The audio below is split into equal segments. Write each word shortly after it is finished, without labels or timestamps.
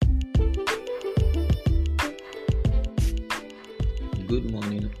Good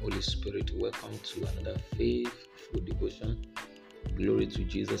morning, Holy Spirit. Welcome to another faithful devotion. Glory to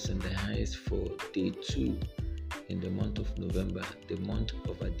Jesus in the highest for day 2 in the month of November, the month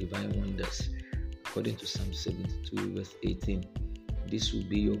of our divine wonders. According to Psalm 72, verse 18, this will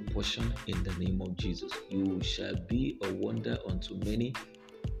be your portion in the name of Jesus. You shall be a wonder unto many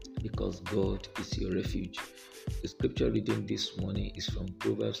because God is your refuge. The scripture reading this morning is from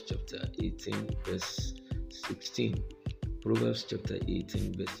Proverbs chapter 18, verse 16. Proverbs chapter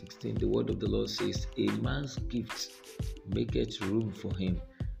 18, verse 16. The word of the Lord says, A man's gift maketh room for him,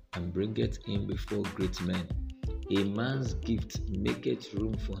 and bringeth him before great men. A man's gift maketh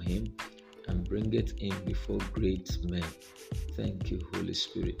room for him, and bringeth him before great men. Thank you, Holy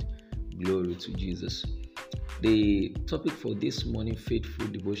Spirit. Glory to Jesus. The topic for this morning faithful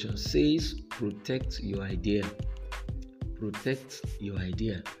devotion says, protect your idea. Protect your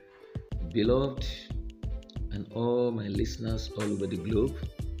idea. Beloved, and all my listeners all over the globe,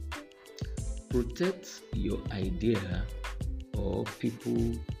 protect your idea or people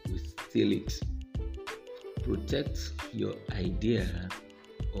will steal it. Protect your idea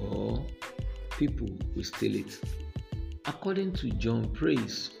or people will steal it. According to John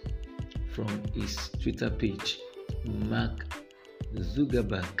Praise from his Twitter page, Mark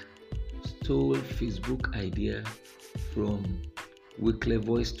Zuckerberg stole Facebook idea from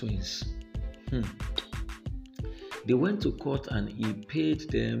Winklevoss twins. They went to court and he paid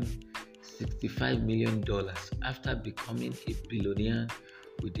them $65 million after becoming a billionaire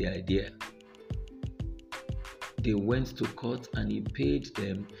with the idea. They went to court and he paid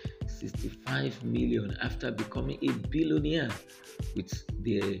them $65 million after becoming a billionaire with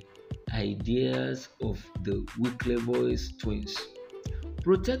the ideas of the Winklevoss twins.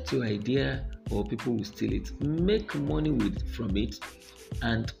 Protect your idea or people will steal it. Make money from it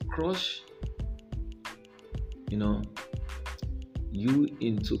and crush you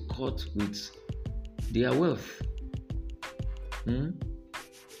into court with their wealth.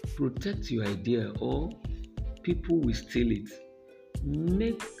 Protect your idea or people will steal it.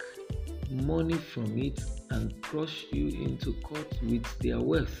 Make money from it and crush you into court with their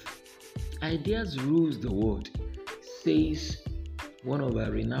wealth. Ideas rules the world, says one of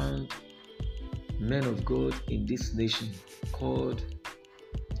our renowned men of God in this nation called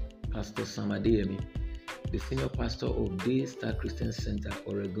Pastor Sam Adeyemi, the senior pastor of Daystar Christian Center,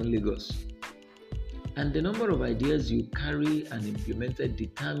 Oregon, Lagos. And the number of ideas you carry and implemented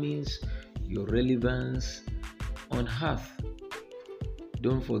determines your relevance on earth.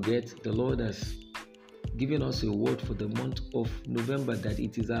 Don't forget, the Lord has given us a word for the month of November, that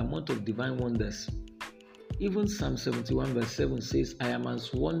it is our month of divine wonders. Even Psalm 71 verse 7 says, I am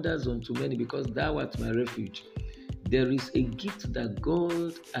as wonders unto many because thou art my refuge. There is a gift that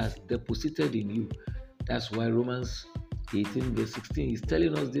God has deposited in you. That's why Romans 18 verse 16 is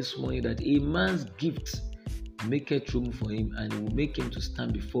telling us this morning that a man's gift maketh room for him and it will make him to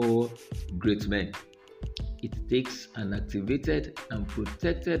stand before great men. It takes an activated and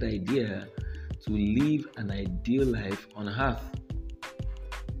protected idea to live an ideal life on earth.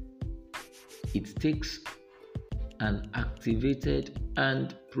 It takes an activated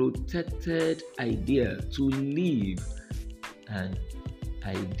and protected idea to live an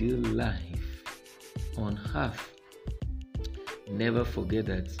ideal life on earth. Never forget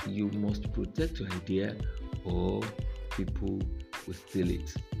that you must protect your idea or people will steal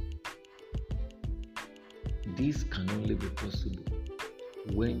it. This can only be possible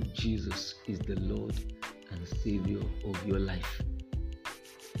when Jesus is the Lord and Savior of your life.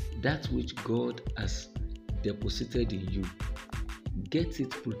 That which God has deposited in you, get it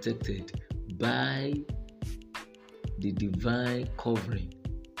protected by the divine covering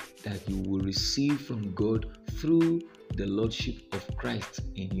that you will receive from God through the Lordship of Christ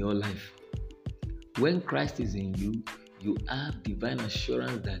in your life. When Christ is in you, you have divine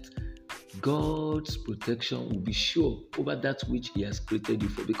assurance that God's protection will be sure over that which He has created you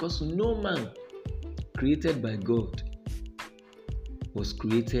for, because no man created by God was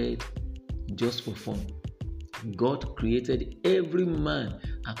created just for fun. God created every man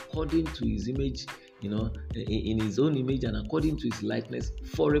according to His image, in His own image and according to His likeness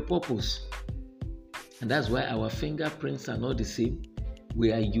for a purpose. And that's why our fingerprints are not the same.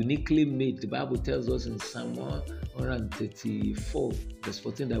 We are uniquely made. The Bible tells us in Psalm 134 verse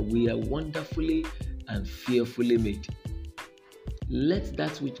 14 that we are wonderfully and fearfully made. Let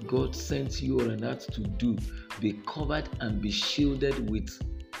that which God sent you on earth to do be covered and be shielded with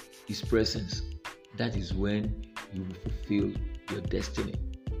His presence. That is when you will fulfill your destiny.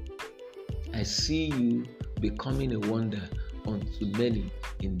 I see you becoming a wonder unto many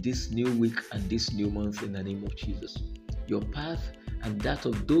in this new week and this new month in the name of Jesus. your path and that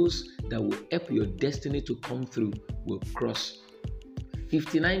of those that will help your destiny to come through will cross.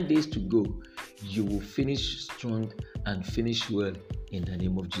 59 days to go. You will finish strong and finish well in the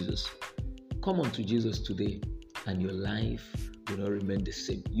name of Jesus. Come unto Jesus today and your life will not remain the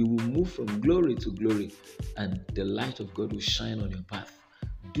same. You will move from glory to glory and the light of God will shine on your path.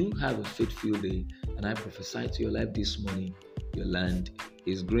 Do have a faith-filled day, and I prophesy to your life this morning, your land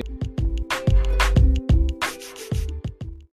is green.